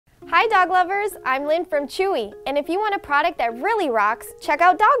Hi dog lovers, I'm Lynn from Chewy, and if you want a product that really rocks, check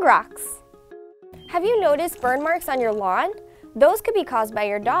out Dog Rocks. Have you noticed burn marks on your lawn? Those could be caused by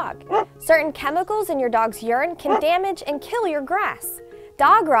your dog. Certain chemicals in your dog's urine can damage and kill your grass.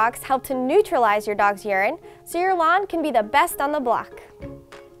 Dog Rocks help to neutralize your dog's urine so your lawn can be the best on the block.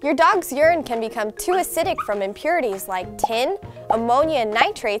 Your dog's urine can become too acidic from impurities like tin, ammonia, and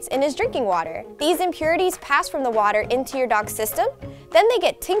nitrates in his drinking water. These impurities pass from the water into your dog's system, then they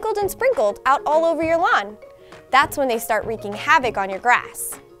get tinkled and sprinkled out all over your lawn. That's when they start wreaking havoc on your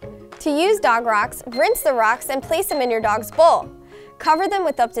grass. To use Dog Rocks, rinse the rocks and place them in your dog's bowl. Cover them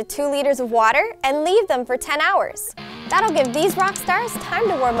with up to 2 liters of water and leave them for 10 hours. That'll give these rock stars time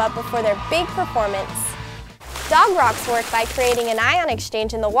to warm up before their big performance. Dog Rocks work by creating an ion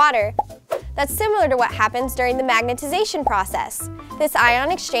exchange in the water that's similar to what happens during the magnetization process. This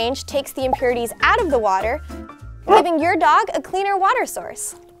ion exchange takes the impurities out of the water, giving your dog a cleaner water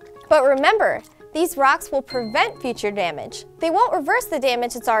source. But remember, these rocks will prevent future damage. They won't reverse the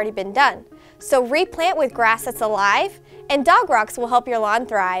damage that's already been done. So replant with grass that's alive, and Dog Rocks will help your lawn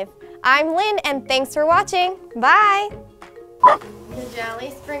thrive. I'm Lynn, and thanks for watching. Bye! Did you at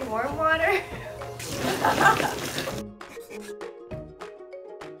least bring warm water?